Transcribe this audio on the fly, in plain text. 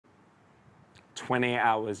28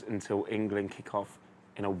 hours until England kick off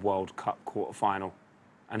in a World Cup quarter-final.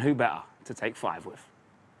 And who better to take 5 with?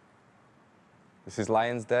 This is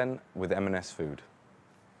Lions Den with M&S Food.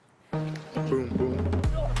 Boom, boom.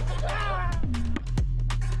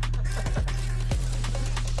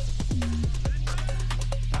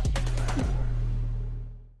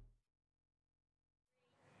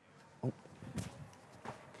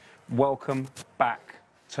 Welcome back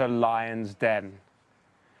to Lions Den.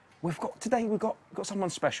 Today we've got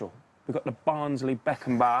someone special. We've got the Barnsley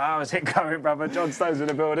Beckenbauer. How's it going, brother? John Stone's in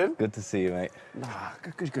the building. Good to see you, mate.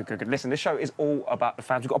 Good. Listen, this show is all about the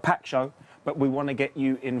fans. We've got a packed show, but we want to get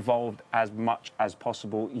you involved as much as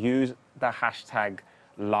possible. Use the hashtag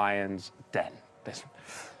LionsDen. Listen,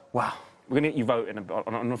 wow. We're going to get you voting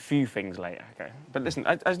on a few things later, okay? But listen,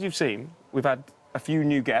 as you've seen, we've had a few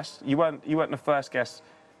new guests. You weren't the first guest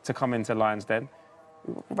to come into Lions Den.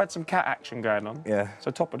 We've had some cat action going on. Yeah. So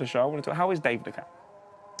top of the show, I want to talk, how is Dave the cat?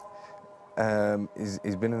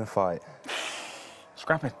 He's been in a fight.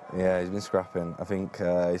 Scrapping? Yeah, he's been scrapping. I think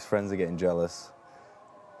his friends are getting jealous.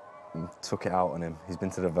 And took it out on him. He's been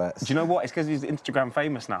to the vets. Do you know what? It's because he's Instagram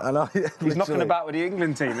famous now. I know, yeah, he's knocking about with the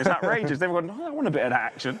England team. It's outrageous. They've gone, oh, I want a bit of that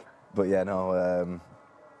action. But yeah, no,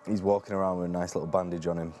 he's walking around with a nice little bandage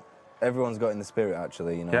on him. Everyone's got in the spirit,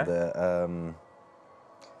 actually. You know, yeah?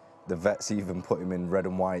 The vets even put him in red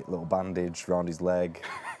and white little bandage around his leg.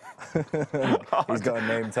 He's got a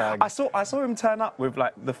name tag. I saw him turn up with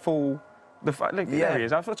like the full, look, there he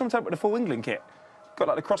is. I saw him turn up with the full England kit. Got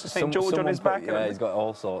like the cross of St George on his back. Yeah, he's got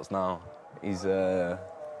all sorts now. He's, I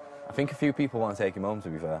think a few people want to take him home, to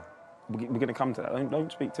be fair. We're going to come to that.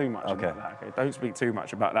 Don't speak too much Okay. about that. Okay, don't speak too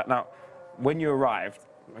much about that. Now, when you arrived,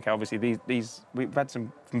 okay, obviously we've had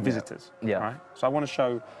some visitors. Yeah. Right. So I want to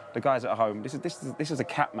show the guys at home. This is a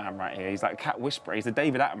cat man right here. He's like a cat whisperer. He's the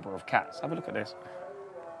David Attenborough of cats. Have a look at this.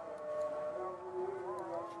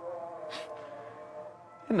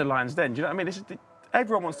 In the Lions Den, do you know what I mean?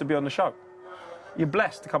 Everyone wants to be on the show. You're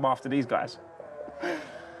blessed to come after these guys.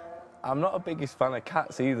 I'm not a biggest fan of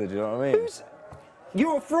cats either, do you know what I mean?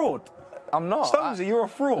 You're a fraud. I'm not. Stonesy, you're a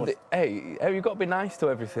fraud. Hey, you've got to be nice to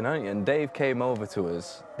everything, haven't you? And Dave came over to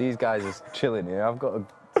us. These guys are chilling here. I've got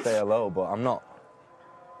to say hello, but I'm not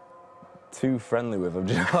too friendly with them,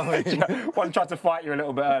 do you know what I mean? One tried to fight you a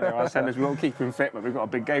little bit earlier. I was saying this, we won't keep him fit, but we've got a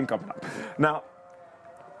big game coming up. Now,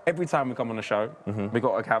 every time we come on the show, we've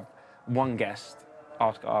got to have one guest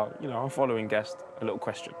ask our following guest a little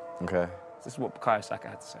question. Okay. This is what Bukayo Saka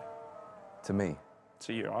had to say. To me?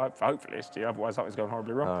 To you. Hopefully it's to you, otherwise something's going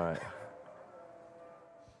horribly wrong. All right.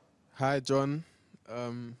 Hi, John.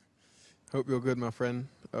 Hope you're good, my friend.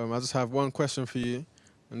 I just have one question for you,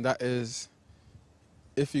 and that is,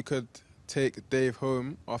 if you could take Dave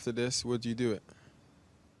home after this, would you do it?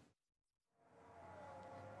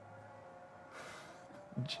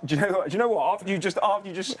 Do you know what? After you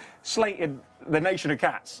just slated the nation of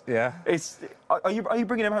cats, yeah. Are you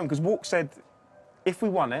bringing him home? Because Walk said, if we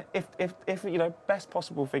won it, if best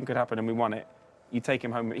possible thing could happen and we won it, you take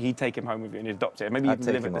him home. He'd take him home with you and he'd adopt it. Maybe you can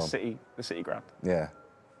live at the city ground. Yeah,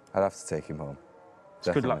 I'd have to take him home. It's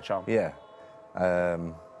good luck, charm. Yeah.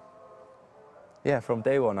 Yeah, from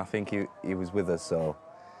day one, I think he was with us, so.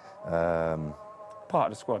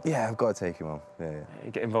 Part of the squad. Yeah, I've got to take him home. Yeah.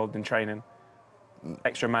 You get involved in training.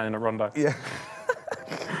 Extra man in a rondo. Yeah.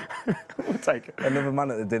 We'll take it. Another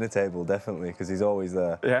man at the dinner table, definitely, because he's always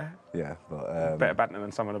there. Yeah? Yeah, but... better banter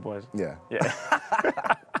than some of the boys. Yeah. Yeah.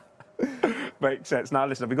 Makes sense. Now,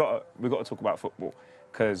 listen, we've got to talk about football,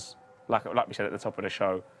 because, like we said at the top of the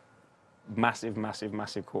show, massive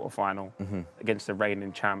quarter-final against the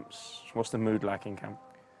reigning champs. What's the mood like in camp?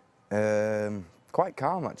 Quite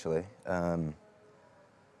calm, actually.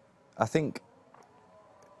 I think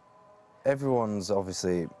everyone's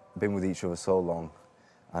obviously been with each other so long,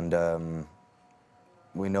 and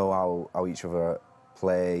we know how each other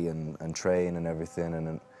play and train and everything,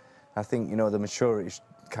 and I think, the maturity's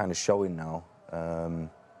kind of showing now,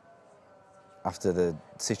 after the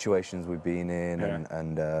situations we've been in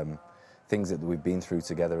and things that we've been through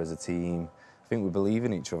together as a team. I think we believe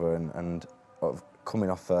in each other, and coming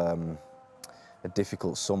off a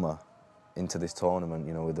difficult summer into this tournament,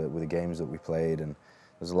 with the games that we played, and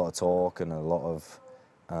there's a lot of talk and a lot of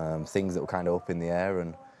things that were kind of up in the air,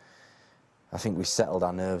 and I think we settled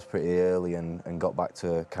our nerves pretty early and got back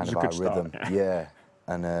to kind of our rhythm. Yeah,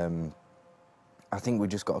 and I think we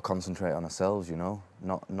just got to concentrate on ourselves,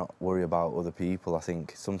 not worry about other people. I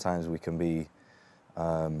think sometimes we can be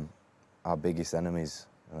our biggest enemies,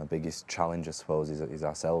 and our biggest challenge, I suppose, is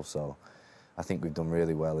ourselves. So I think we've done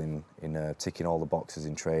really well in ticking all the boxes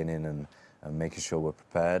in training and making sure we're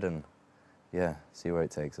prepared, and yeah, see where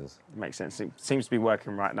it takes us. Makes sense. It seems to be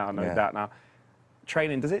working right now, no Yeah. doubt. Now,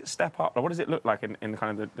 training, does it step up? Like, what does it look like in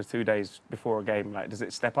kind of the 2 days before a game? Like, does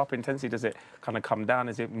it step up intensity? Does it kind of come down?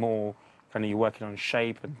 Is it more kind of you working on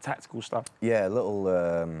shape and tactical stuff? Yeah,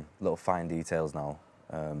 little fine details now.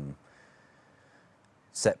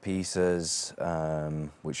 Set pieces,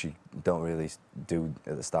 which you don't really do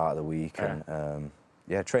at the start of the week. Yeah. And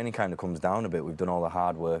yeah, training kind of comes down a bit. We've done all the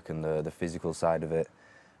hard work and the physical side of it.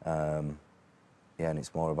 Yeah, and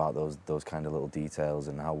it's more about those kind of little details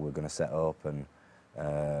and how we're going to set up and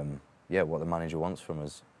yeah, what the manager wants from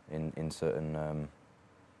us in certain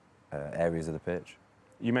areas of the pitch.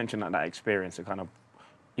 You mentioned that experience of kind of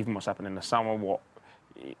even what's happened in the summer, what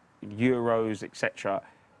Euros, etc.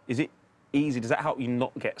 Is it easy? Does that help you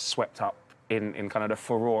not get swept up in kind of the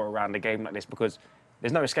furore around a game like this? Because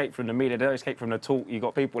there's no escape from the media, there's no escape from the talk. You've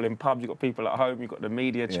got people in pubs, you've got people at home, you've got the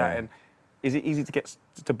media chatting. Is it easy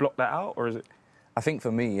to block that out, or is it? I think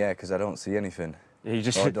for me, yeah, because I don't see anything. Yeah, you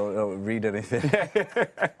just I don't read anything.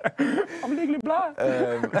 I'm legally blind.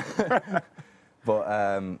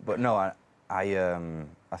 But no,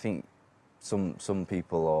 I think some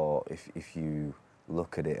people, or if you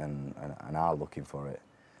look at it and are looking for it,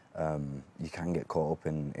 you can get caught up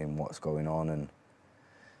in what's going on. And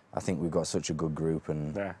I think we've got such a good group,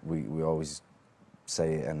 and Yeah. we always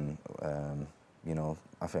say it. And you know,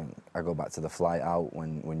 I think I go back to the flight out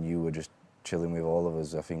when you were just chilling with all of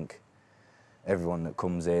us. I think everyone that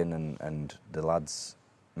comes in and the lads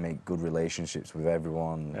make good relationships with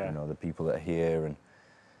everyone. Yeah. You know, the people that are here,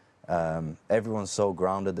 and everyone's so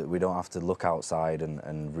grounded that we don't have to look outside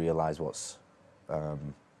and realise what's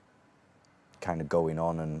kind of going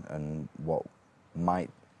on and what might,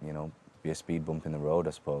 you know, be a speed bump in the road,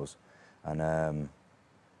 I suppose. And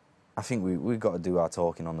I think we've got to do our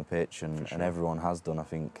talking on the pitch, and everyone has done. I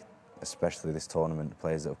think, especially this tournament, the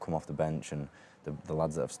players that have come off the bench and the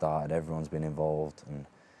lads that have started, everyone's been involved, and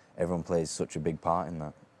everyone plays such a big part in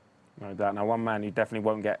that. No doubt. Now, one man who definitely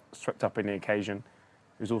won't get swept up in the occasion,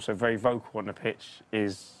 who's also very vocal on the pitch,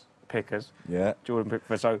 is Pickers. Yeah. Jordan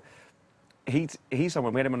Pickford. So he's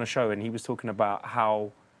someone, we had him on the show, and he was talking about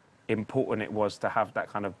how important it was to have that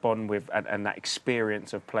kind of bond with and that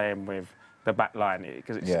experience of playing with the back line,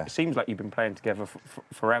 because it seems like you've been playing together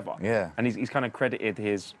forever. Yeah. And he's kind of credited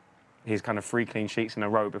his kind of 3 clean sheets in a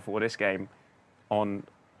row before this game on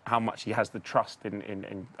how much he has the trust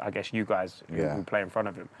in I guess, you guys who play in front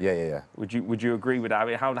of him. Yeah. Would you agree with that? I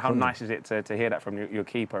mean, how nice is it to hear that from your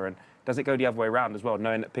keeper? And does it go the other way around as well,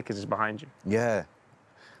 knowing that Pickers is behind you? Yeah.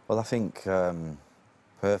 Well, I think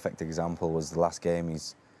perfect example was the last game.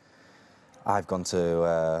 I've gone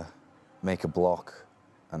to make a block,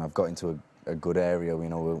 and I've got into a good area. You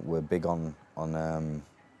know, we're big on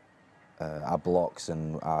our blocks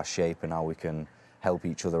and our shape and how we can help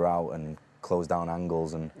each other out and close down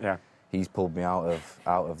angles. And he's pulled me out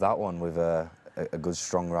of that one with a good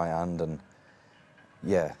strong right hand. And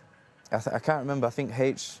yeah, I can't remember. I think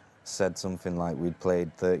H said something like we'd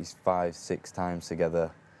played 36 times together,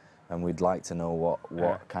 and we'd like to know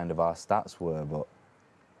what kind of our stats were. But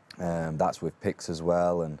that's with picks as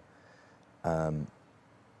well. And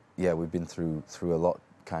yeah, we've been through a lot,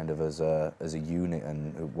 kind of as a unit,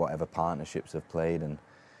 and whatever partnerships have played, and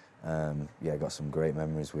yeah, got some great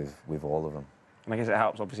memories with all of them. And I guess it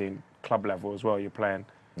helps, obviously, in club level as well. You're playing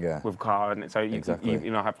with Carl, and so you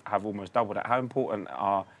have almost doubled that. How important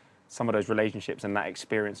are some of those relationships and that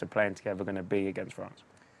experience of playing together going to be against France?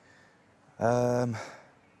 I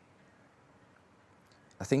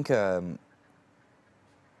think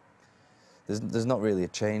there's not really a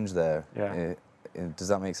change there. Yeah. Does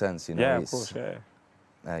that make sense? You know, yeah, of course.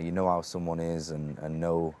 Yeah. You know how someone is, and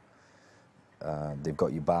know they've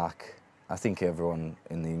got your back. I think everyone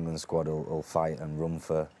in the England squad will fight and run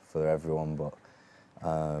for everyone, but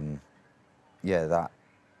yeah, that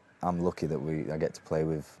I'm lucky that I get to play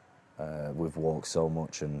with Walk so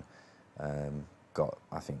much, and got,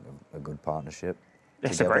 I think, a good partnership.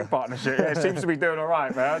 It's together. a great partnership. Yeah, it seems to be doing all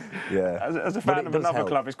right, man. Yeah. As a fan of another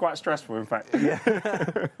club, it's quite stressful, in fact. Yeah.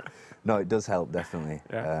 No, it does help, definitely.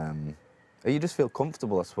 Yeah. You just feel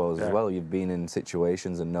comfortable, I suppose, as well. You've been in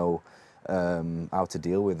situations and know how to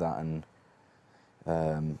deal with that, and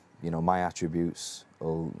you know, my attributes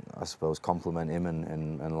will, I suppose, complement him,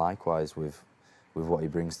 and likewise with what he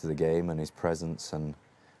brings to the game and his presence, and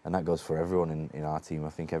that goes for everyone in our team. I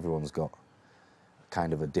think everyone's got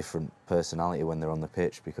kind of a different personality when they're on the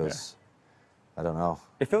pitch, because I don't know.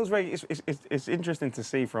 It feels very. It's interesting to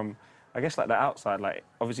see from, I guess, like the outside. Like,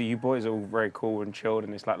 obviously, you boys are all very cool and chilled,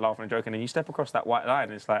 and it's like laughing and joking. And you step across that white line,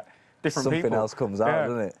 and it's like different Something people. else comes out,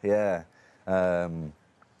 doesn't it? Yeah.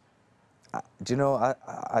 Do you know?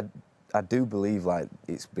 I do believe like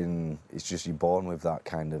it's just you're born with that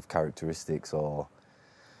kind of characteristics or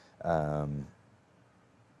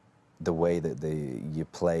the way that you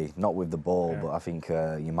play, not with the ball, but I think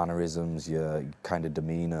your mannerisms, your kind of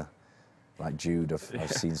demeanour. Like Jude,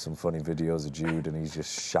 I've seen some funny videos of Jude and he's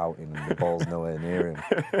just shouting and the ball's nowhere near him.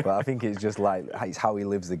 But I think it's just like, it's how he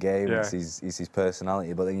lives the game, it's his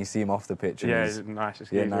personality. But then you see him off the pitch and he's the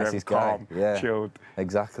nicest, nicest guy. Calm, chilled.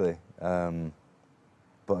 Exactly.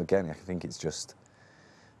 But again, I think it's just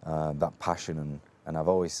that passion and I've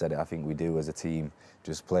always said it, I think we do as a team,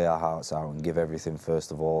 just play our hearts out and give everything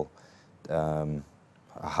first of all.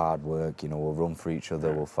 Hard work, we'll run for each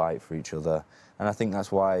other, we'll fight for each other. And I think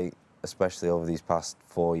that's why, especially over these past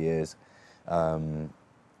 4 years, kind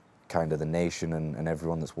of the nation and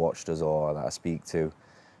everyone that's watched us or that I speak to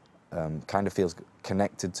kind of feels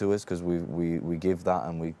connected to us because we give that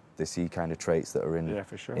and they see kind of traits that are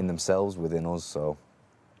in themselves within us. So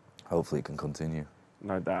hopefully it can continue.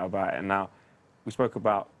 No doubt about it. Now, we spoke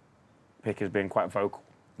about Pickers being quite vocal.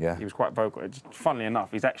 Yeah. He was quite vocal. Funnily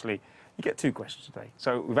enough, he's actually... You get 2 questions today.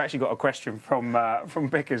 So we've actually got a question from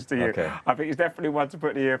Pickers to you. Okay. I think it's definitely one to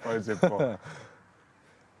put the earphones in for.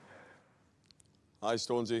 Hi,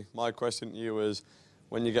 Stonesy. My question to you is,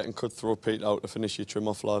 when you're getting cutthroat Pete out to finish your trim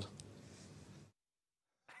off, lad?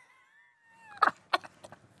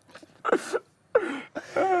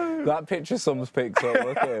 That picture sums Picks up,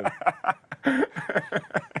 look at him.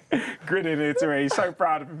 Grinning into it, he's so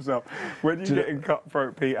proud of himself. When you're getting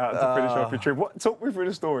cutthroat Pete out to finish off your trim, talk me through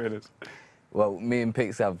the story of this. Well, me and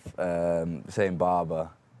Picks have the same barber,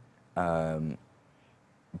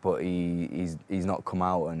 but he's not come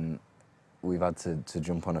out and we've had to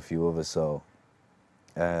jump on a few others, so...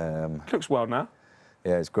 Looks well now.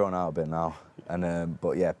 Yeah, it's grown out a bit now. And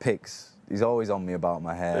but yeah, Picks, he's always on me about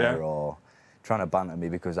my hair or trying to banter me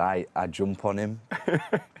because I jump on him.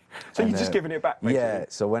 So you're just giving it back, basically? Yeah,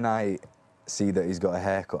 so when I see that he's got a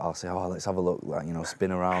haircut, I'll say, oh, let's have a look, like,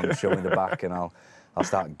 spin around, show me the back, and I'll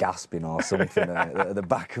start gasping or something at the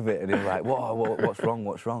back of it, and he's like,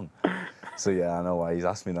 what's wrong? So yeah, I know why he's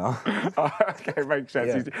asked me now. Okay, makes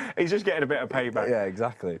sense. Yeah. He's just getting a bit of payback. Yeah,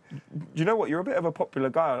 exactly. You know what? You're a bit of a popular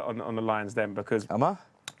guy on the Lions then, because... Am I?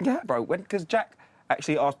 Yeah, bro. Because Jack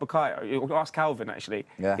actually asked Calvin, actually.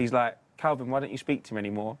 Yeah. He's like, Calvin, why don't you speak to him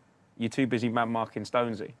anymore? You're too busy man-marking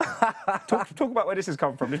Stonesy. talk about where this has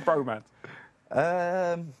come from, this bromance.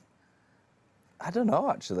 I don't know,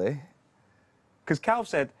 actually. Because Cal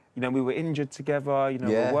said, we were injured together, we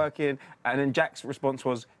were working, and then Jack's response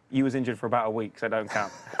was, you was injured for about a week, so don't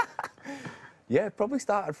count. Yeah, it probably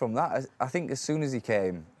started from that. I think as soon as he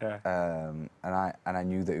came, and I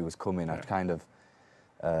knew that he was coming, I kind of,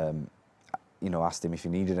 asked him if he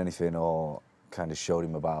needed anything or kind of showed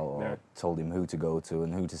him about or told him who to go to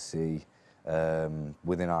and who to see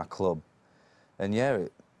within our club. And yeah,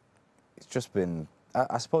 it's just been...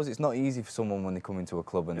 I suppose it's not easy for someone when they come into a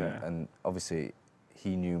club and obviously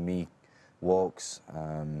he knew me, Walks,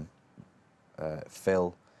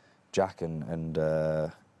 Phil, Jack and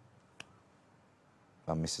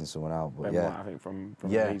I'm missing someone out, but Ben White, I think from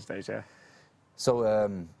these days, So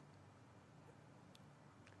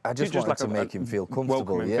I just wanted to make him feel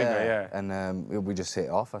comfortable, figure, and we just hit it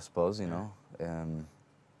off, I suppose,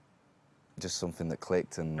 just something that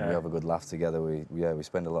clicked, and we have a good laugh together. We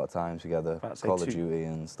spend a lot of time together, Call of Duty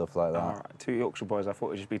and stuff like that. Right. 2 Yorkshire boys. I thought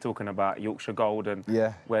we'd just be talking about Yorkshire Gold and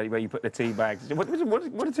where you put the tea bags. What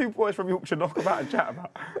do 2 boys from Yorkshire knock about and chat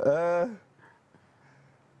about?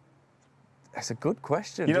 That's a good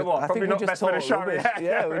question. You know what? Probably not best for the show.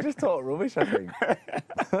 Yeah, we just talk rubbish, I think.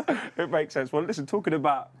 It makes sense. Well, listen, talking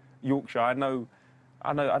about Yorkshire, I know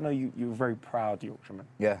you're a very proud Yorkshireman.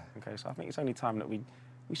 Yeah. Okay, so I think it's only time that we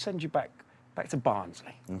send you back to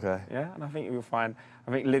Barnsley. Okay. Yeah, and I think you'll find,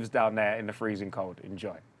 Liv's down there in the freezing cold.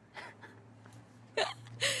 Enjoy.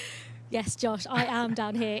 Yes, Josh, I am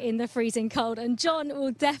down here in the freezing cold, and John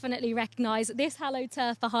will definitely recognise this hallowed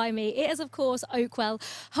turf behind me. It is, of course, Oakwell,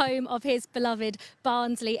 home of his beloved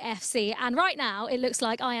Barnsley FC. And right now, it looks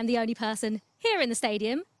like I am the only person here in the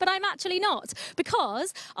stadium, but I'm actually not,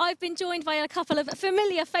 because I've been joined by a couple of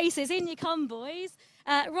familiar faces. In you come, boys.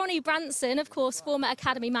 Ronnie Branson, of course, former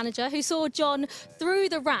academy manager, who saw John through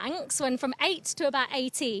the ranks when from 8 to about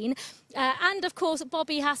 18. And, of course,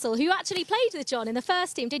 Bobby Hassel, who actually played with John in the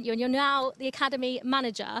first team, didn't you? And you're now the academy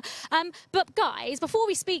manager. But, guys, before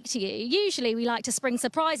we speak to you, usually we like to spring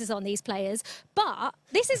surprises on these players. But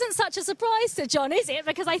this isn't such a surprise to John, is it?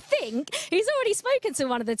 Because I think he's already spoken to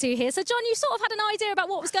one of the 2 here. So, John, you sort of had an idea about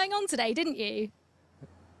what was going on today, didn't you?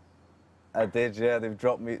 I did, yeah. They've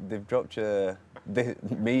dropped me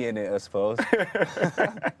in it, I suppose.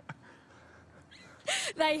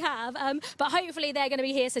 They have, but hopefully they're going to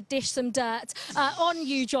be here to dish some dirt on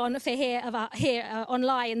you, John, for here on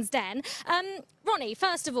Lions Den. Ronnie,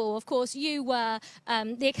 first of all, of course, you were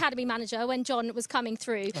the academy manager when John was coming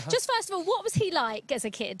through. Just first of all, what was he like as a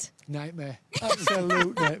kid? Nightmare,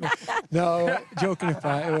 absolute nightmare. No, joking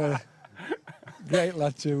apart, he was a great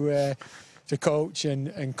lad to coach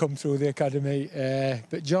and come through the academy.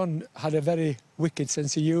 But John had a very wicked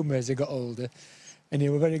sense of humour as he got older. And he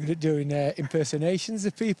was very good at doing impersonations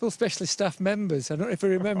of people, especially staff members. I don't know if he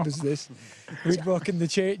remembers this. We'd walk in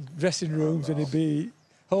the dressing rooms and he'd be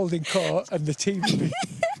holding court and the team would be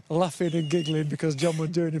laughing and giggling because John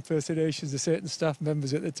was doing impersonations of certain staff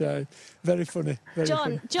members at the time. Very funny. Very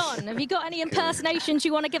funny. John, have you got any impersonations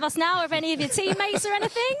you want to give us now of any of your teammates or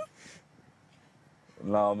anything?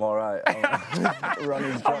 No, I'm all right.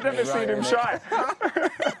 I've never seen him shy.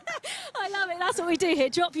 I love it. That's what we do here.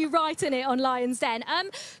 Drop you right in it on Lions Den.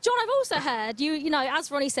 John, I've also heard you know, as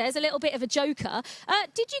Ronnie says, a little bit of a joker.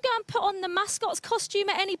 Did you go and put on the mascot's costume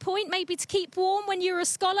at any point, maybe to keep warm when you were a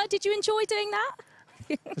scholar? Did you enjoy doing that?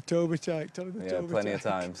 The Toby type. Yeah, plenty of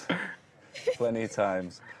times. Plenty of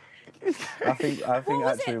times. I think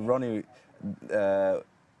actually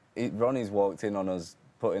Ronnie's walked in on us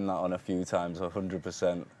putting that on a few times,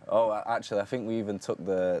 100%. Oh, actually, I think we even took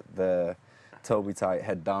the Toby tight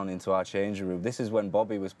head down into our changing room. This is when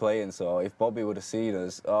Bobby was playing, so if Bobby would have seen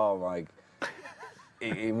us, oh my,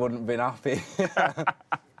 he wouldn't have been happy.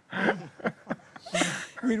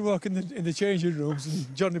 We'd walk in the changing rooms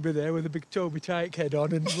and John would be there with a big Toby tight head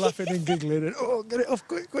on and laughing and giggling and, oh, get it off,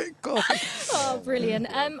 quick, go. Oh, brilliant.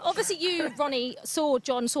 Obviously, you, Ronnie, saw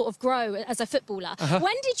John sort of grow as a footballer.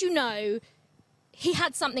 When did you know he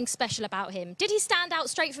had something special about him? Did he stand out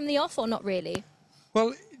straight from the off or not really?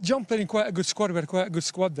 Well, John played in quite a good squad. We had quite a good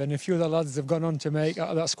squad then. A few of the lads have gone on to make, out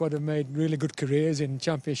of that squad, have made really good careers in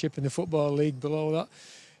Championship and the Football League below that.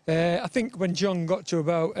 I think when John got to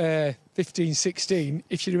about 15, 16,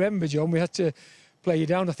 if you remember, John, we had to play you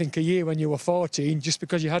down, I think, a year when you were 14, just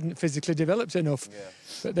because you hadn't physically developed enough. Yeah.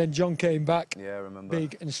 But then John came back, yeah, I remember,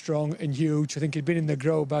 big and strong and huge. I think he'd been in the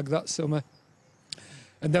grow bag that summer.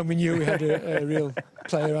 And then we knew we had a real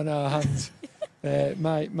player on our hands.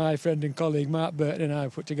 My friend and colleague Mark Burton and I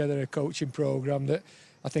put together a coaching programme that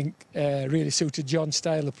I think really suited John's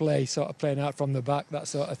style of play, sort of playing out from the back, that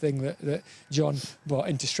sort of thing that John bought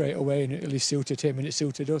into straight away, and it really suited him and it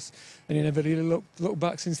suited us. And he never really looked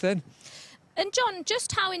back since then. And John,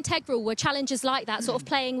 just how integral were challenges like that, sort of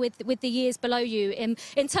playing with the years below you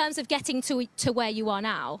in terms of getting to where you are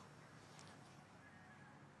now?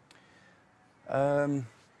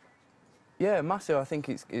 Yeah, massive. I think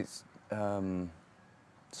it's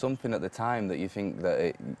something at the time that you think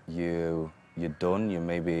that you're done. You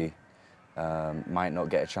maybe might not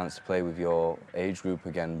get a chance to play with your age group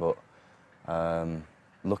again. But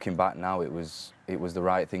looking back now, it was the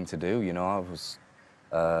right thing to do. You know, I was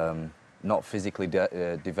not physically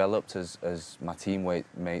developed as my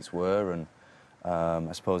teammates were, and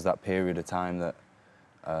I suppose that period of time that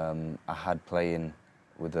I had playing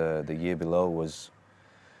with the year below was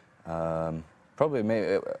probably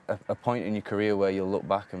maybe a point in your career where you'll look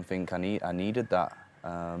back and think, I needed that.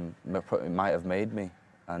 It might have made me.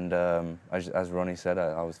 And as Ronnie said,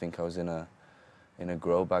 I always think I was in a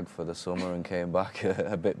grow bag for the summer and came back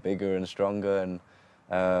a bit bigger and stronger,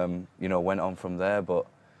 and you know, went on from there. But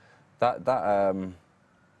that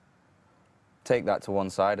take that to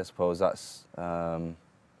one side, I suppose. That's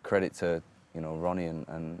credit to, you know, Ronnie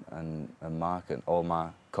and Mark and all my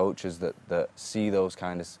coaches that see those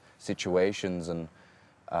kind of situations and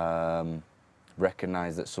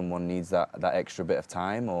recognise that someone needs that extra bit of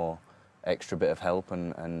time or extra bit of help,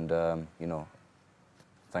 and you know,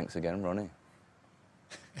 thanks again, Ronnie.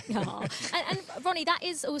 Oh. And Ronnie, that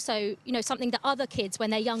is also, you know, something that other kids, when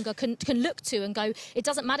they're younger, can look to and go, it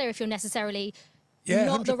doesn't matter if you're necessarily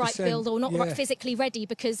not 100%, the right build or not right physically ready,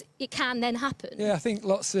 because it can then happen. Yeah, I think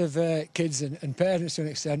lots of kids and parents to an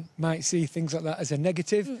extent might see things like that as a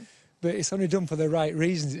negative, but it's only done for the right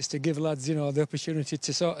reasons. It's to give lads, you know, the opportunity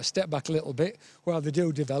to sort of step back a little bit while they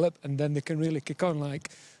do develop, and then they can really kick on like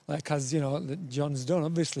as, you know, John's done,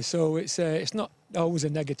 obviously. So it's not always a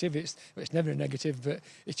negative. It's never a negative, but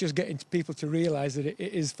it's just getting people to realise that it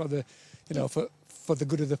is for the, you know, for the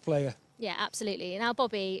good of the player. Yeah, absolutely. Now,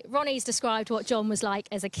 Bobby, Ronnie's described what John was like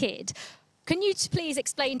as a kid. Can you please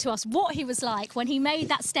explain to us what he was like when he made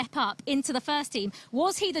that step up into the first team?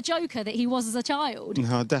 Was he the joker that he was as a child?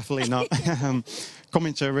 No, definitely not.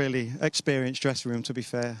 Coming to a really experienced dressing room, to be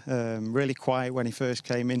fair. Really quiet when he first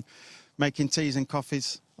came in. Making teas and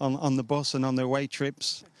coffees on the bus and on the away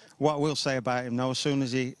trips. What I will say about him, though, as soon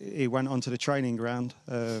as he went onto the training ground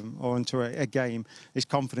or into a game, his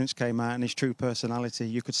confidence came out and his true personality.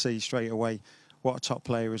 You could see straight away what a top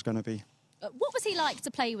player he was going to be. What was he like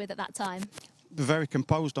to play with at that time? Very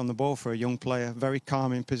composed on the ball for a young player, very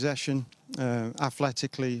calm in possession,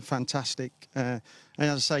 athletically fantastic. And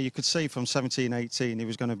as I say, you could see from 17, 18 he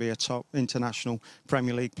was going to be a top international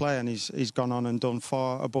Premier League player, and he's gone on and done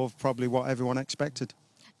far above probably what everyone expected.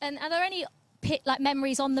 And are there any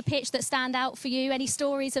memories on the pitch that stand out for you? Any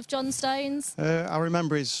stories of John Stones? I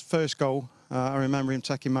remember his first goal. I remember him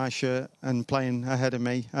taking my shirt and playing ahead of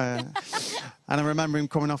me. And I remember him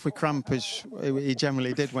coming off with cramp, as he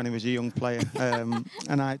generally did when he was a young player.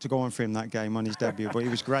 And I had to go on for him that game on his debut. But he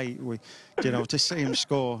was great. To see him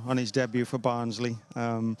score on his debut for Barnsley,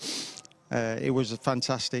 it was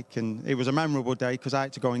fantastic. And it was a memorable day because I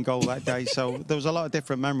had to go in goal that day. So there was a lot of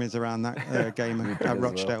different memories around that game at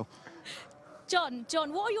Rochdale. John,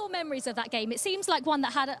 what are your memories of that game? It seems like one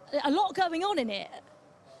that had a lot going on in it.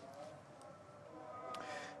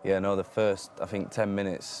 Yeah, no, the first, I think, 10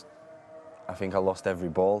 minutes, I think I lost every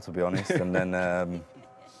ball, to be honest, and then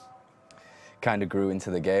kind of grew into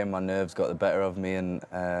the game. My nerves got the better of me, and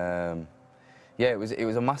yeah, it was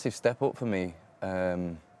a massive step up for me,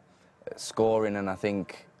 scoring, and I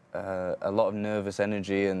think a lot of nervous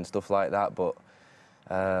energy and stuff like that. But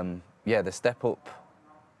yeah, the step up,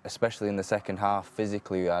 especially in the second half,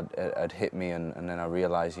 physically, had hit me, and then I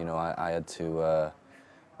realised, you know, I had to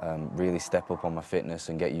really step up on my fitness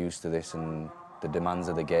and get used to this and the demands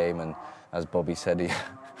of the game. And as Bobby said,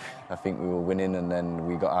 I think we were winning, and then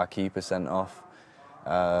we got our keeper sent off,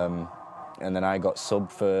 and then I got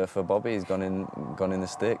subbed for Bobby. He's gone in the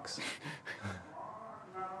sticks.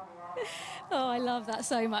 Oh, I love that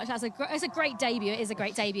so much. It's a great debut. It is a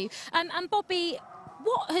great debut. And Bobby,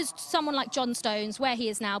 what has someone like John Stones, where he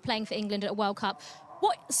is now playing for England at a World Cup,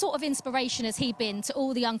 what sort of inspiration has he been to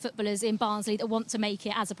all the young footballers in Barnsley that want to make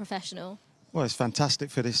it as a professional? Well, it's fantastic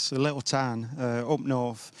for this little town up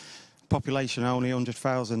north, population only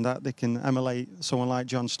 100,000, that they can emulate someone like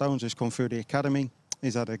John Stones who's come through the academy.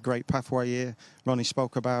 He's had a great pathway here. Ronnie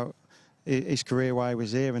spoke about his career while he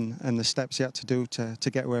was here and the steps he had to do to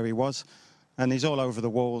get where he was. And he's all over the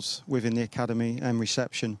walls within the academy and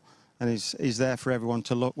reception. And he's there for everyone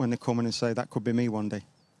to look when they come in and say, that could be me one day.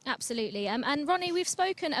 Absolutely. And Ronnie, we've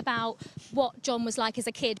spoken about what John was like as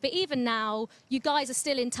a kid, but even now, you guys are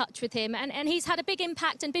still in touch with him, and he's had a big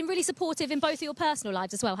impact and been really supportive in both of your personal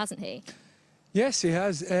lives as well, hasn't he? Yes, he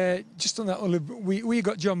has. Just on that, we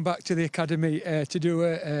got John back to the academy to do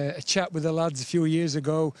a chat with the lads a few years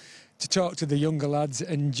ago, to talk to the younger lads,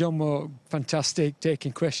 and John was fantastic,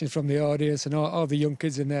 taking questions from the audience, and all the young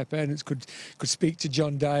kids and their parents could speak to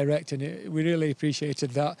John direct, and we really appreciated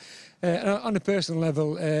that. On a personal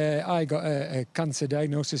level, I got a cancer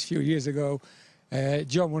diagnosis a few years ago.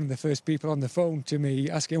 John, one of the first people on the phone to me,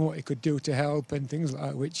 asking what he could do to help and things like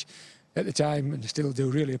that, which at the time, and still do,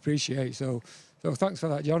 really appreciate. So thanks for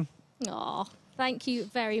that, John. Oh, thank you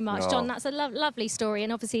very much, Oh. John. That's a lovely story,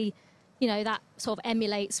 and obviously, you know, that sort of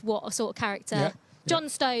emulates what a sort of character John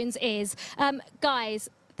Stones is. Guys,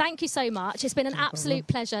 thank you so much. It's been an absolute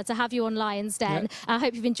pleasure to have you on Lions Den. I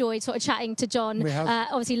hope you've enjoyed sort of chatting to John,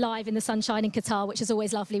 obviously live in the sunshine in Qatar, which is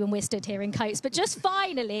always lovely when we're stood here in coats. But just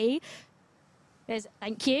finally,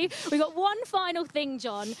 thank you. We've got one final thing,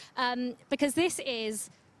 John, because this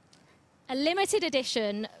is a limited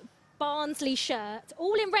edition Barnsley shirt,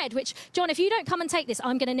 all in red, which, John, if you don't come and take this,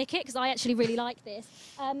 I'm going to nick it because I actually really like this.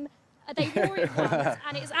 They wore it once,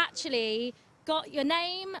 and it's actually got your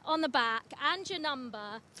name on the back and your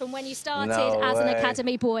number from when you started as an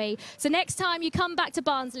academy boy. So next time you come back to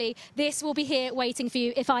Barnsley, this will be here waiting for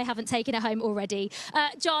you if I haven't taken it home already.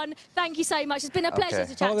 John, thank you so much. It's been a pleasure to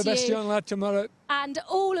chat to you. All the best, John, lad, tomorrow. And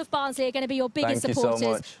all of Barnsley are going to be your biggest Thank you supporters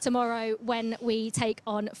so much. tomorrow when we take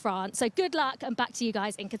on France. So good luck, and back to you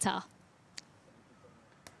guys in Qatar.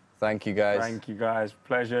 Thank you, guys. Thank you, guys.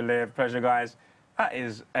 Pleasure, Liv. Pleasure, guys. That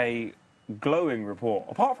is a glowing report.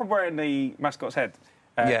 Apart from wearing the mascot's head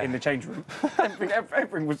in the change room,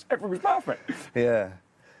 everything was perfect. Yeah.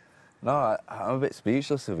 No, I'm a bit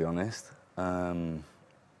speechless, to be honest. Yeah,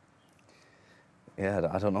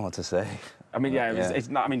 I don't know what to say. I mean, it's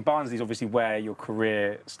not. I mean, Barnsley's obviously where your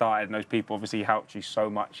career started, and those people obviously helped you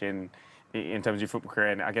so much in terms of your football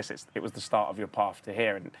career. And I guess it was the start of your path to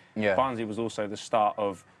here. And Barnsley was also the start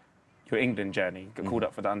of your England journey. Got called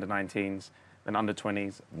up for the under-19s. Then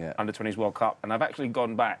under-20s, under-20s World Cup. And I've actually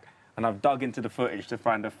gone back and I've dug into the footage to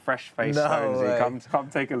find a fresh-faced Stonesy. Come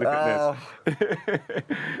take a look at this.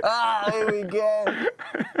 Here we go.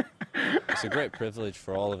 It's a great privilege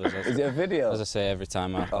for all of us. Is it a video? As I say every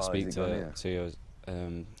time I speak is it to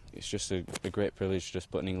gone, you, it's just a great privilege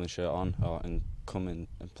just putting an England shirt on and coming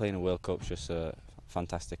and playing a World Cup. It's just a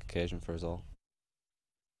fantastic occasion for us all.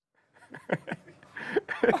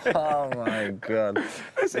 Oh my God!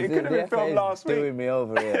 Listen, it could have been filmed last week. Doing me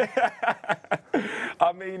over here.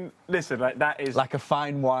 I mean, listen, like that is Like a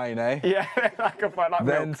fine wine, eh? yeah, like a fine like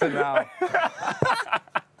Then milk. to now.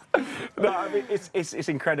 No, I mean it's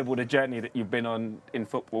incredible the journey that you've been on in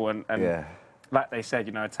football, and Yeah. like they said,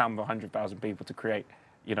 you know, a town of 100,000 people to create,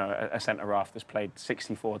 you know, a centre half that's played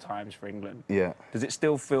 64 times for England. Yeah. Does it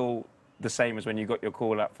still feel the same as when you got your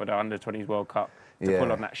call up for the Under-20s World Cup to Yeah.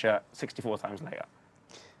 pull on that shirt 64 times later?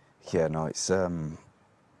 Yeah, no, it's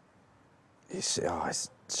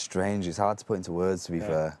strange. It's hard to put into words, to be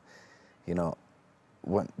fair. You know,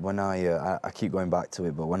 when I keep going back to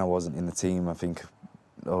it, but when I wasn't in the team, I think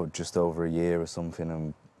just over a year or something,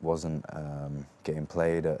 and wasn't getting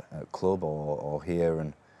played at club or here,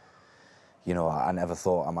 and you know, I never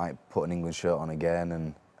thought I might put an England shirt on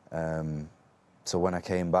again, and so when I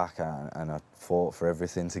came back, and I fought for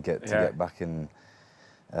everything to get back in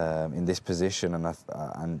this position,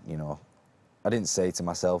 and you know, I didn't say to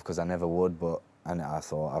myself, because I never would, but I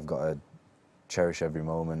thought I've got to cherish every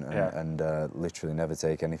moment and literally never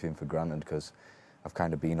take anything for granted, because I've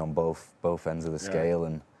kind of been on both ends of the scale,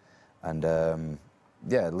 and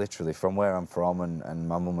yeah, literally from where I'm from, and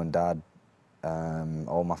my mum and dad,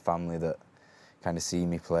 all my family that kind of see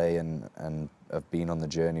me play and have been on the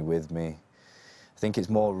journey with me. I think it's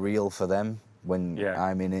more real for them. When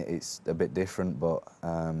I'm in it, it's a bit different, but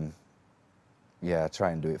yeah, I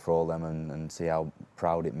try and do it for all them and see how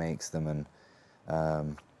proud it makes them, and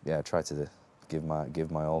yeah, I try to give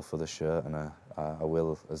my all for the shirt, and I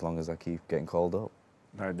will as long as I keep getting called up.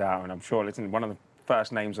 No doubt, and I'm sure it's one of the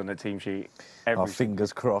first names on the team sheet.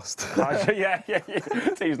 Fingers crossed. yeah.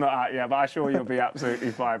 Team's not out yet, but I'm sure you'll be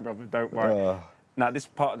absolutely fine, brother. Don't worry. Now, this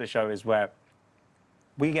part of the show is where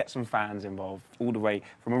we get some fans involved all the way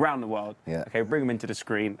from around the world. Yeah. Okay, bring them into the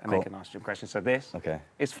screen and Cool. they can ask you questions. So this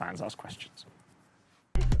is Fans Ask Questions.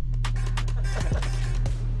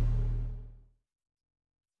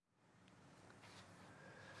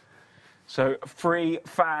 So 3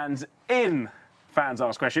 fans in Fans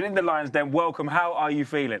Ask Question. In the Lions Den, welcome. How are you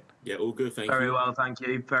feeling? Yeah, all good, thank you. Very well, thank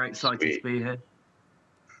you. Very excited to be here.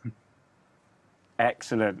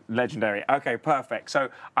 Excellent, legendary. Okay, perfect. So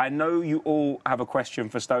I know you all have a question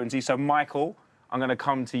for Stonesy. So Michael, I'm going to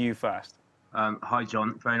come to you first. Hi,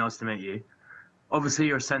 John. Very nice to meet you. Obviously,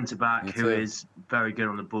 you're a centre-back who is very good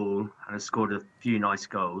on the ball and has scored a few nice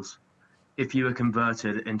goals. If you were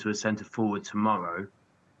converted into a centre-forward tomorrow,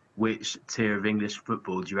 which tier of English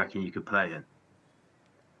football do you reckon you could play in?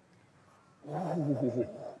 Ooh.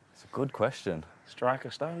 It's a good question. Striker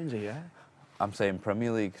Stonesy, yeah? I'm saying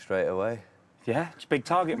Premier League straight away. Yeah, it's big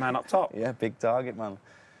target man up top. Yeah, big target man.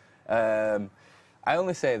 I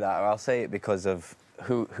only say that, or I'll say it because of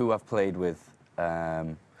who I've played with,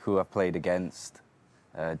 who I've played against,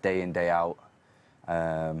 day in, day out.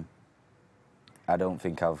 I don't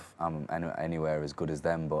think I'm anywhere as good as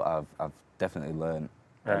them, but I've definitely learned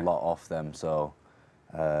a lot off them. So,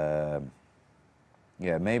 yeah,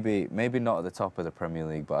 maybe not at the top of the Premier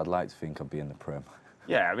League, but I'd like to think I'd be in the Prem.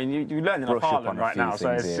 Yeah, I mean, you're learning off Haaland right now, so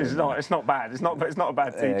it's not bad. It's not a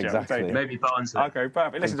bad teacher. Exactly. Maybe Barnsley. Okay,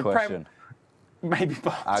 perfect. Listen, the Prem. Maybe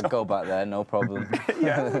Barnsley. I'd go back there, no problem.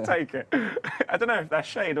 Yeah, we'll take it. I don't know if that's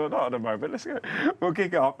shade or not at the moment. Let's go. We'll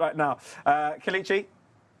kick it off right now. Kelechi,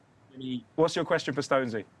 what's your question for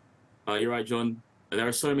Stonesy? You're right, John. There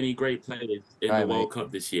are so many great players in the World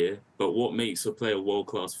Cup this year, but what makes a player world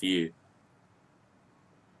class for you?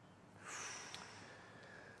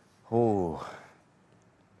 Oh,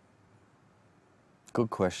 good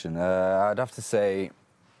question. I'd have to say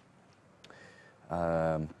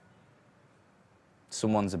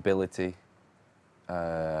someone's ability,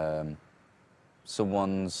 a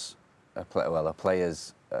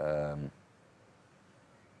player's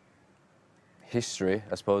history,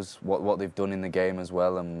 I suppose, what they've done in the game as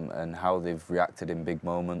well, and how they've reacted in big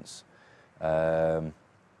moments.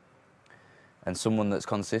 And someone that's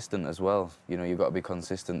consistent as well. You know, you've got to be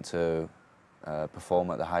consistent to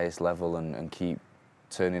perform at the highest level and keep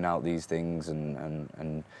turning out these things.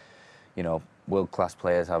 And you know, world-class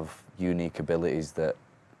players have unique abilities that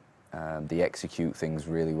they execute things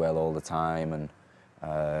really well all the time, and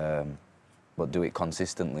but do it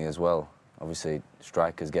consistently as well. Obviously,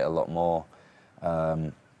 strikers get a lot more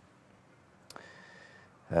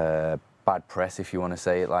bad press, if you want to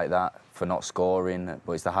say it like that, for not scoring.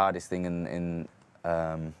 But it's the hardest thing in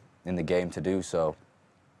the game to do. So,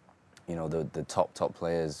 you know, the top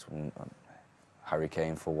players, Harry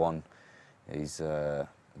Kane for one, he's a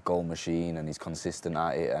goal machine, and he's consistent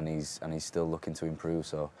at it, and he's still looking to improve.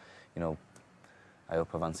 So, you know, I hope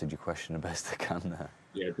I've answered your question the best I can there.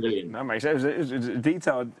 Yeah, brilliant. That makes sense. It was a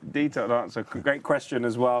detailed answer. Great question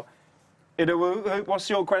as well. What's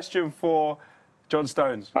your question for John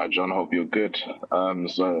Stones? Hi, John. Hope you're good.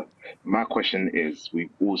 So my question is, we've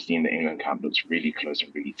all seen the England camp looks really close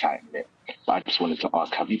and really tight-knit. But I just wanted to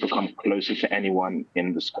ask, have you become closer to anyone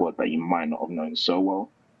in the squad that you might not have known so well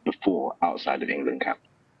before outside of England camp?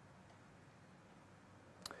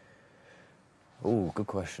 Oh, good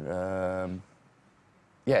question.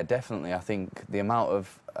 Yeah, definitely. I think the amount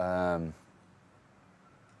of time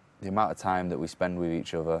that we spend with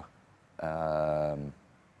each other.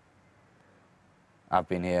 I've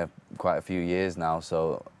been here quite a few years now,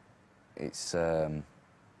 so it's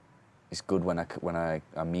good when I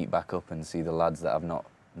meet back up and see the lads that I've not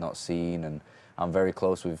seen, and I'm very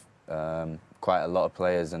close with quite a lot of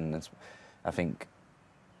players, and I think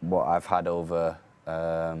what I've had over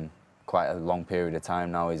quite a long period of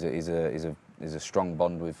time now is a strong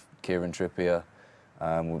bond with Kieran Trippier.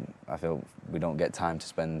 I feel we don't get time to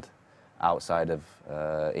spend outside of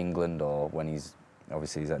England, or when he's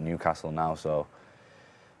at Newcastle now, so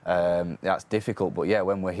that's difficult. But yeah,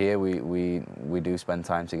 when we're here, we do spend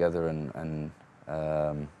time together, and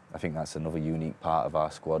I think that's another unique part of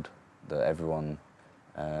our squad, that everyone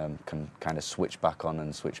can kind of switch back on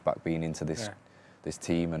and switch back being into this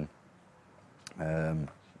team, and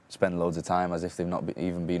spend loads of time as if they've not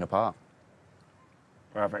even been apart.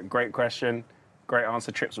 Perfect. Great question. Great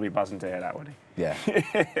answer. Trips will be buzzing to hear that, wouldn't he? Yeah.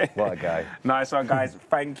 What a guy. Nice one, guys.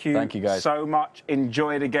 Thank you. Thank you, guys. So much.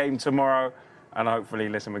 Enjoy the game tomorrow. And hopefully,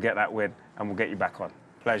 listen, we'll get that win and we'll get you back on.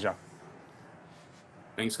 Pleasure.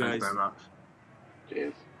 Thanks, guys. Thanks very much.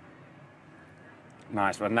 Cheers.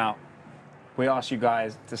 Nice one. Now, we asked you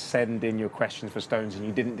guys to send in your questions for Stones, and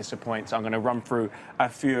you didn't disappoint. So I'm going to run through a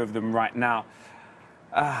few of them right now.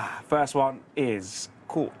 First one is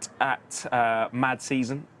caught at Mad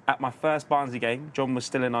Season. At my first Barnsley game, John was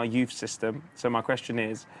still in our youth system. So my question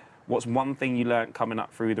is, what's one thing you learnt coming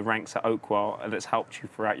up through the ranks at Oakwell that's helped you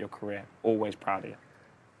throughout your career? Always proud of you.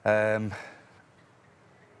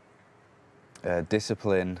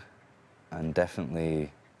 Discipline, and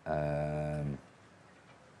definitely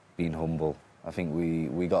being humble. I think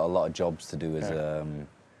we got a lot of jobs to do as a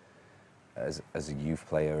youth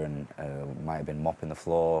player, and might have been mopping the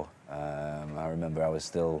floor. I remember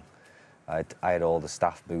I had all the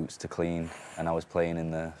staff boots to clean, and I was playing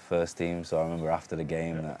in the first team, so I remember after the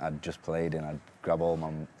game that I'd just played, and I'd grab all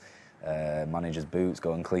my manager's boots,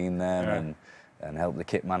 go and clean them, and help the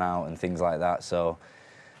kit man out and things like that. So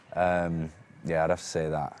yeah, I'd have to say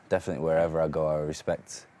that. Definitely wherever I go, I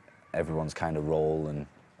respect everyone's kind of role and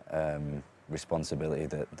responsibility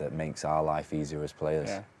that makes our life easier as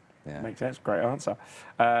players. Yeah. Makes sense. Great answer.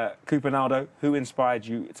 Cooper Naldo, who inspired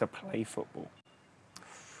you to play football?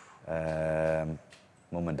 Mum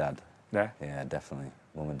and Dad. Yeah? Yeah, definitely.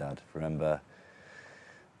 Mum and Dad. Remember,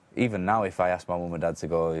 even now, if I ask my mum and dad to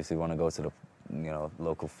go, if they want to go to the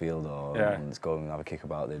local field or let's go and have a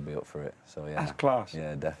kickabout, they'd be up for it. So yeah. That's class.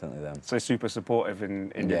 Yeah, definitely them. So super supportive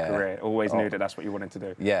in your career. Always knew that that's what you wanted to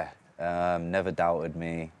do. Yeah. Never doubted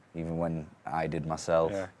me, even when I did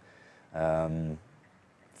myself. Yeah.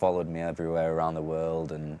 Followed me everywhere around the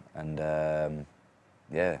world, and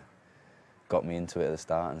yeah, got me into it at the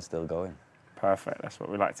start and still going. Perfect. That's what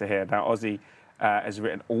we like to hear. Now, Ozzy has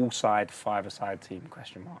written all-side, five-a-side team,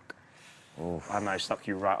 question mark. Oof. I know, stuck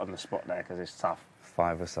you right on the spot there because it's tough.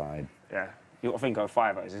 Five-a-side. Yeah. You got to think of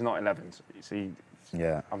 5-0s. It's not 11s. You see,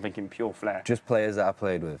 yeah. I'm thinking pure flair. Just players that I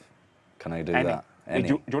played with. Can I do that? Any.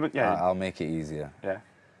 Do you want to, yeah. I'll make it easier. Yeah.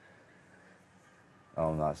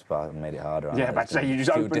 Oh, that's bad. I made it harder. Yeah, but say you just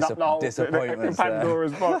opened up the whole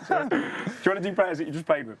Pandora's box. Do you want to do players that you just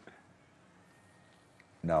played with?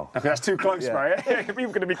 No. Okay, that's too close, bro. People are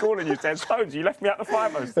going to be calling you saying, Stones, you left me out the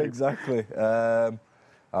 5-0s. Exactly.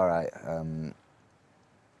 All right.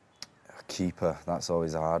 Keeper. That's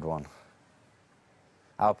always a hard one.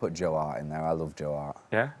 I'll put Joe Hart in there. I love Joe Hart.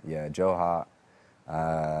 Yeah? Yeah, Joe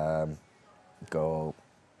Hart. Go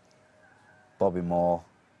Bobby Moore.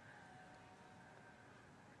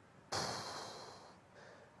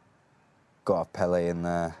 Got to have Pele in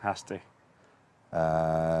there. Has to.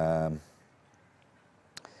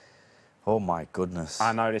 Oh my goodness.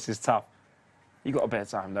 I know this is tough. You got a bit of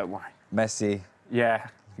time, don't worry. Messi. Yeah.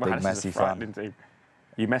 Big Messi fan. Team.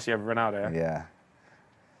 You Messi over Ronaldo, yeah? Yeah.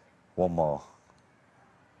 One more.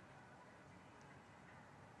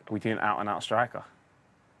 Are we doing out-and-out striker?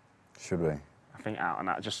 Should we? I think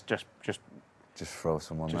out-and-out. Just Just throw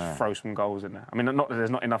someone Just there. throw some goals in there. I mean, not that there's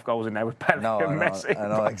not enough goals in there with Pele and Messi. I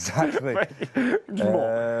know exactly.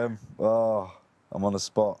 More. Oh, I'm on the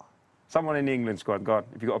spot. Someone in the England squad, God,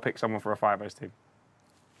 if you've got to pick someone for a Five-O's team.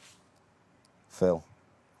 Phil,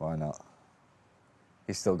 why not?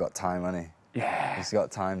 He's still got time, hasn't he? Yeah. He's got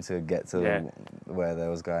time to get to where they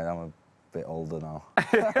was going. I'm a bit older now.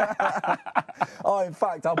 Oh, in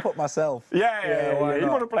fact, I'll put myself. Yeah. You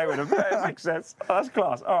want to play with him. It makes sense. Oh, that's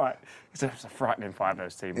class. All right. It's a frightening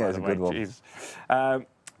Five-O's team, by the way. It's a good one.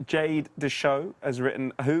 Jade Deshow has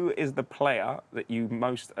written, who is the player that you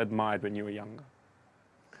most admired when you were younger?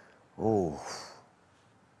 Oh.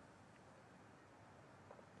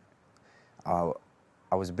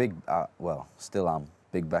 I was a big, well, still am,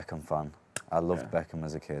 big Beckham fan. I loved Beckham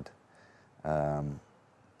as a kid.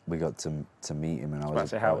 We got to meet him, and I was about to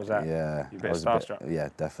say, how was that? Yeah, You a bit starstruck? yeah,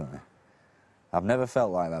 definitely. I've never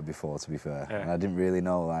felt like that before, to be fair, and I didn't really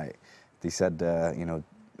know. Like they said, you know,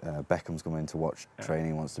 Beckham's coming to watch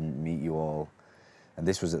training, wants to meet you all, and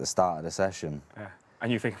this was at the start of the session. Yeah.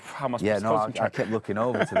 And you think, how am I supposed Yeah, to no, concentrate? I kept looking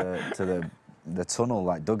over to the tunnel,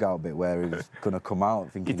 like dugout bit where he was going to come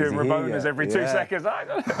out, thinking You're doing is he here Ramonas yet? every 2 seconds.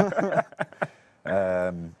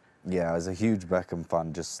 Yeah, I was a huge Beckham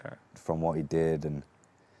fan just from what he did, and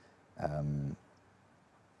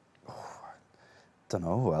don't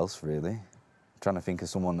know who else really. I'm trying to think of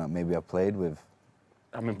someone that maybe I played with.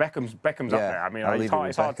 I mean, Beckham's up there. I mean,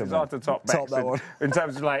 it's hard to top that Beckham one. in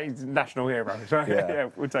terms of like national hero. So yeah,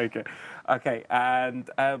 we'll take it. Okay, and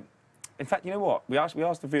in fact, you know what? We asked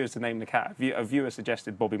the viewers to name the cat. A viewer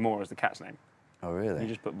suggested Bobby Moore as the cat's name. Oh really? You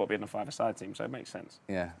just put Bobby in the five-a-side team, so it makes sense.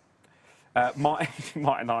 Yeah.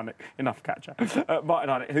 Martin Arnott, enough catcher. Martin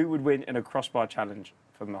Arnott, who would win in a crossbar challenge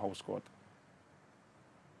from the whole squad?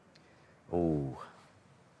 Oh.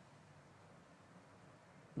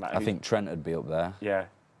 Like, I think Trent would be up there. Yeah.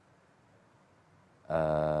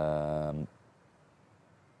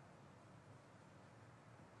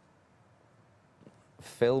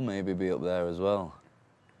 Phil maybe be up there as well.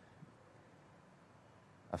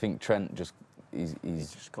 I think Trent he's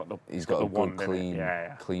got a good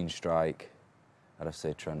clean strike. I'd have to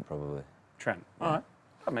say Trent probably. Trent. All right.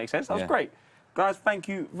 That makes sense. That was great. Guys, thank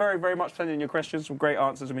you very, very much for sending in your questions. Some great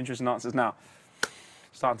answers, some interesting answers. Now,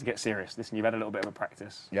 starting to get serious. Listen, you've had a little bit of a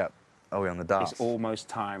practice. Yep. Are we on the darts? It's almost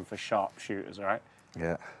time for sharp shooters, all right?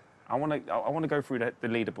 Yeah. I want to go through the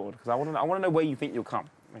leaderboard because I want to know where you think you'll come,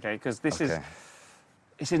 okay? Because this is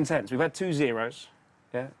it's intense. We've had 2 zeros.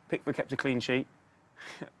 Yeah. Pickford kept a clean sheet,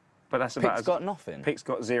 but that's about. Pick's got nothing. Pick's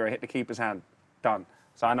got 0. Hit the keeper's hand. Done.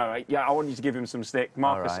 So I know. Yeah, I want you to give him some stick.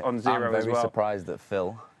 Marcus on 0 as well. I'm very surprised that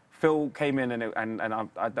Phil came in and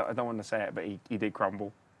I don't want to say it, but he did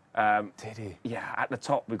crumble. Did he? Yeah, at the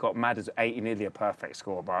top we got Madders 80, nearly a perfect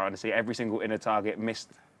score, but honestly, every single inner target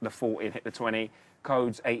missed the 40 and hit the 20.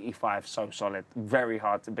 Codes 85, so solid, very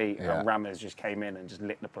hard to beat. Yeah. And Ramirez just came in and just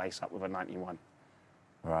lit the place up with a 91.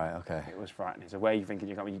 Right, okay. It was frightening. So where are you thinking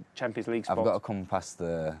you're coming? Champions League spots? I've got to come past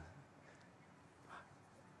the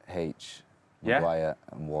H, Maguire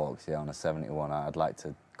and Walks, on a 71. I'd like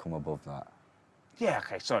to come above that. Yeah,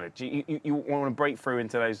 okay, solid. You want to break through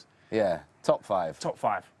into those? Yeah, top 5. Top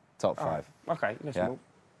 5. Top 5. Right. Okay, listen,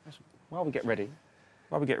 while we get ready,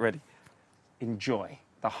 enjoy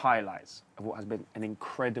the highlights of what has been an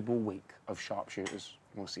incredible week of sharpshooters.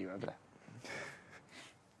 We'll see you over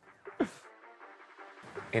there.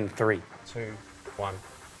 In 3, 2, 1.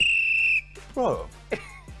 Bro.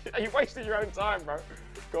 Are you wasting your own time, bro?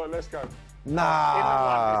 Go on, let's go.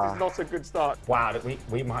 Nah. This is not a good start. Wow,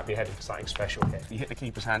 we might be heading for something special here. If you hit the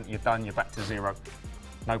keeper's hand, you're done, you're back to 0.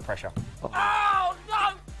 No pressure. Oh, no!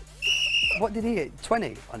 What did he hit?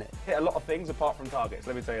 20 on it? Hit a lot of things apart from targets,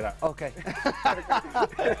 let me tell you that. Okay.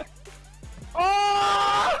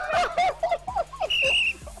 Oh!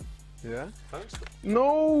 Yeah?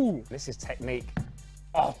 No! This is technique.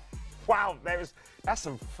 Oh, wow, that's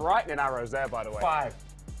some frightening arrows there, by the way. 5.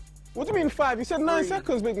 What do you mean 5? You said 9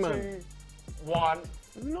 seconds, big man. 2, 1.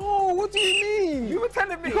 No, what do you mean? You were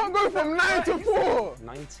telling me. You can't go from 9 to 4.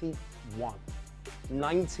 91.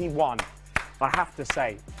 91. I have to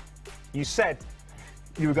say, you said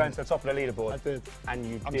you were going to the top of the leaderboard. I did. And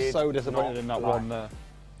you I'm did so disappointed not in that lie. one there.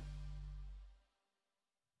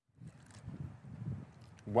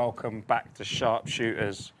 Welcome back to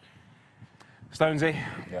Sharpshooters. Stonesy,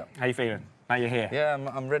 how you feeling? Now you're here. Yeah,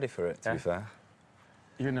 I'm ready for it, to be fair.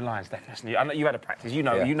 You're in the Lions definition. I know you had a practice. You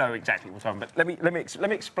know exactly what I'm talking about. Let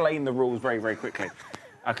me explain the rules very, very quickly.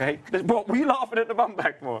 Okay? What were you laughing at the bum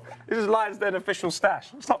bag for? This is Lions Den official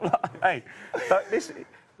stash. Stop laughing. Hey,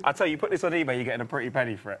 I tell you, put this on eBay, you're getting a pretty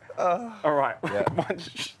penny for it. All right. Yeah.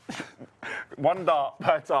 One dart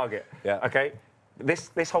per target. Yeah. Okay?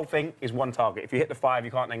 This whole thing is one target. If you hit the 5,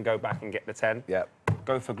 you can't then go back and get the 10. Yep.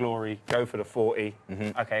 Go for glory. Go for the 40.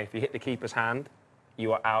 Okay, if you hit the keeper's hand,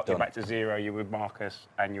 you are out. You're back to 0. You're with Marcus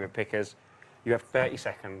and you're with Pickers. You have 30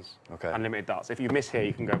 seconds. Okay. Unlimited darts. If you miss here,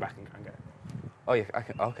 you can go back and go and get it. Oh, yeah.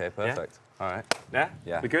 Okay, perfect. Yeah? All right. Yeah?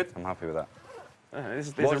 Yeah. We good? I'm happy with that.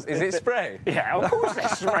 Is it spray? Yeah, of course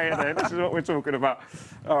it's spray in there. This is what we're talking about.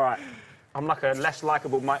 All right. I'm like a less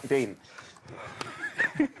likeable Mike Dean.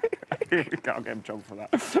 Here we go. I'll get in trouble for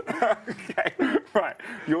that. Okay. Right.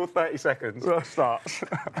 Your 30 seconds starts.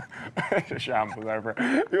 It's a shambles over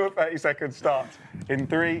it. Your 30 seconds starts in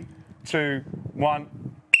 3, 2, 1.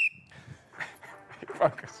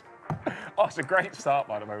 Focus. Oh, it's a great start,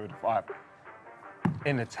 by the way, with the 5.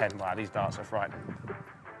 In the 10, wow, these darts are frightening.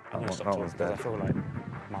 I'm going to stop talking because I feel like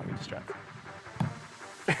I might be distracted.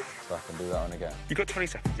 So I can do that one again. You've got 20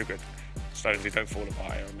 seconds, you're good. Stonesy, don't fall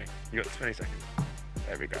apart here on me. You've got 20 seconds.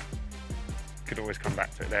 There we go. Could always come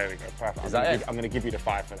back to it. There we go. Perfect. I'm going to give you the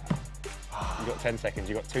 5 for that. You've got 10 seconds.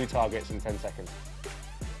 You've got 2 targets in 10 seconds.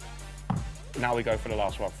 Now we go for the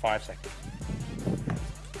last one. 5 seconds.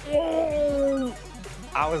 Oh!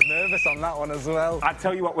 I was nervous on that one as well. I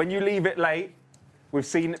tell you what, when you leave it late, we've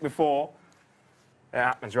seen it before, it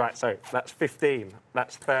happens, right? So that's 15,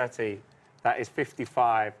 that's 30, that is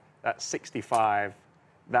 55, that's 65,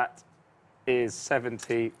 that is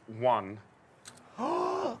 71.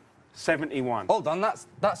 71. Hold on, that's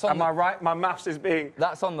on. Am I right? My maths is being.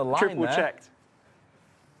 That's on the line. Triple there. checked.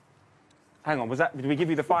 Hang on, did we give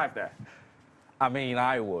you the 5 there? I mean,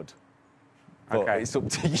 I would. But okay, it's up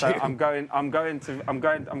to you. So I'm going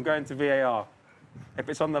to VAR. If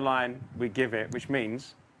it's on the line, we give it, which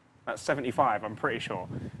means that's 75. I'm pretty sure.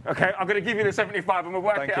 Okay, I'm going to give you the 75, and we'll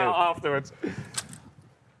work it out afterwards.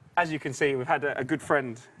 As you can see, we've had a good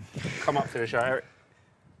friend come up to the show.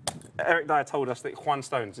 Eric Dyer told us that Juan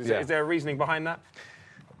Stones. Is there a reasoning behind that?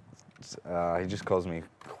 He just calls me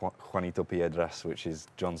Juanito Piedras, which is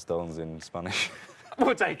John Stones in Spanish.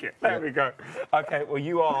 We'll take it. There we go. Okay, well,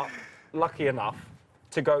 you are lucky enough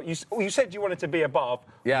to go. You said you wanted to be above.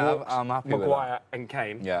 Yeah, Walks, I'm happy Maguire with that. and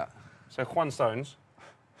Kane. Yeah. So Juan Stones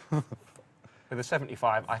with a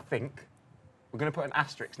 75, I think. We're going to put an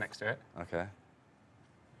asterisk next to it. Okay.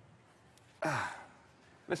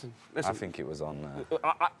 Listen. I think it was on.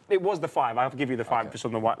 It was the 5. I'll give you the 5 just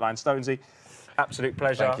on the white line. Stonesy, absolute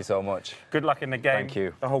pleasure. Thank you so much. Good luck in the game. Thank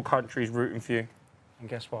you. The whole country's rooting for you. And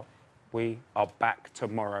guess what? We are back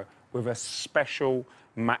tomorrow with a special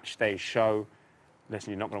match day show.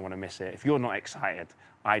 Listen, you're not going to want to miss it. If you're not excited,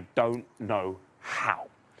 I don't know how.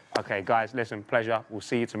 Okay, guys, listen, pleasure. We'll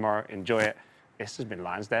see you tomorrow. Enjoy it. This has been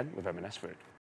Lions Den with M&S Food.